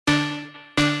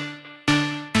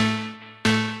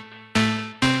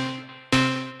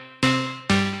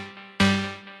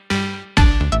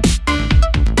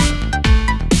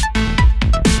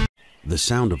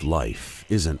sound of life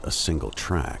isn't a single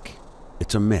track.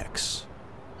 It's a mix,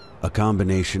 a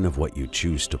combination of what you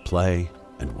choose to play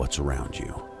and what's around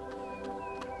you.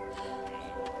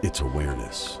 It's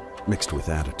awareness mixed with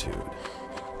attitude,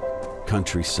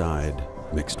 countryside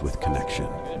mixed with connection,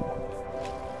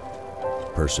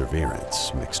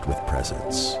 perseverance mixed with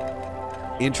presence.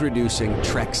 Introducing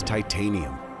Trekz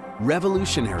Titanium,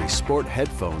 revolutionary sport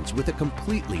headphones with a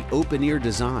completely open-ear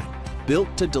design,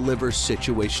 built to deliver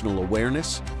situational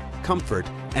awareness, comfort,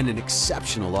 and an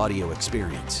exceptional audio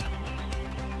experience.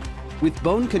 With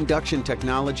bone conduction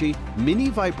technology, mini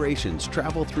vibrations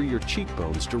travel through your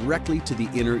cheekbones directly to the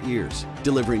inner ears,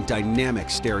 delivering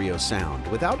dynamic stereo sound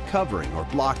without covering or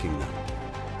blocking them.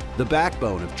 The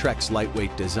backbone of Trekk's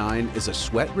lightweight design is a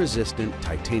sweat-resistant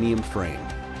titanium frame,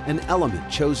 an element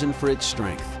chosen for its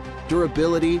strength,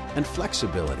 durability, and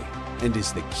flexibility, and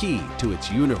is the key to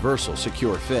its universal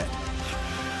secure fit.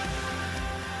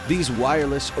 These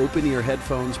wireless open-ear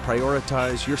headphones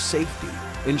prioritize your safety,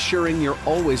 ensuring you're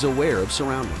always aware of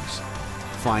surroundings.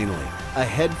 Finally, a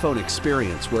headphone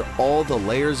experience where all the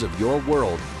layers of your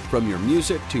world, from your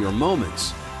music to your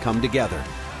moments, come together.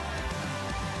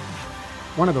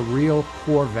 One of the real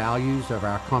core values of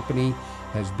our company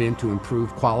has been to improve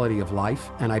quality of life,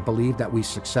 and I believe that we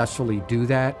successfully do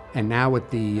that. And now with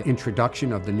the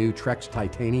introduction of the new Trekz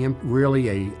Titanium, really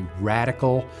a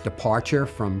radical departure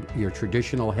from your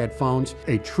traditional headphones,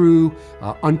 a true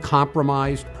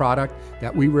uncompromised product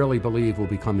that we really believe will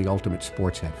become the ultimate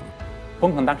sports headphone.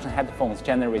 Bone conduction headphones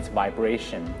generates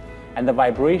vibration, and the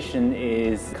vibration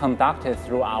is conducted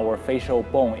through our facial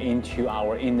bone into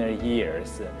our inner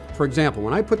ears. For example,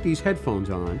 when I put these headphones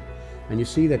on, and you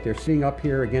see that they're sitting up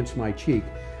here against my cheek,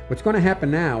 what's going to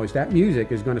happen now is that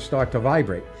music is going to start to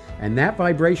vibrate. And that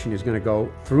vibration is going to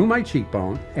go through my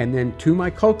cheekbone and then to my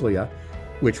cochlea,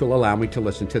 which will allow me to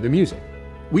listen to the music.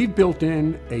 We've built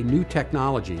in a new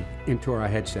technology into our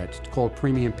headsets called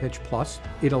Premium Pitch Plus.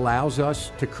 It allows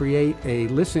us to create a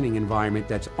listening environment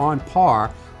that's on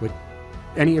par with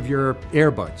any of your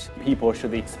earbuds. People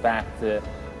should expect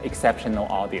exceptional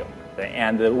audio.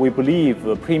 And we believe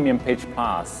the Premium Pitch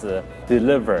Plus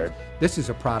delivered. This is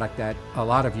a product that a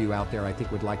lot of you out there I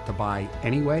think would like to buy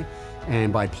anyway,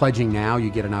 and by pledging now you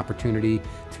get an opportunity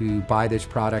to buy this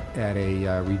product at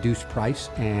a reduced price,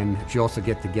 and you also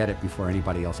get to get it before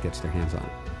anybody else gets their hands on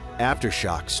it.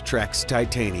 AfterShokz Trekz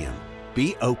Titanium.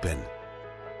 Be open.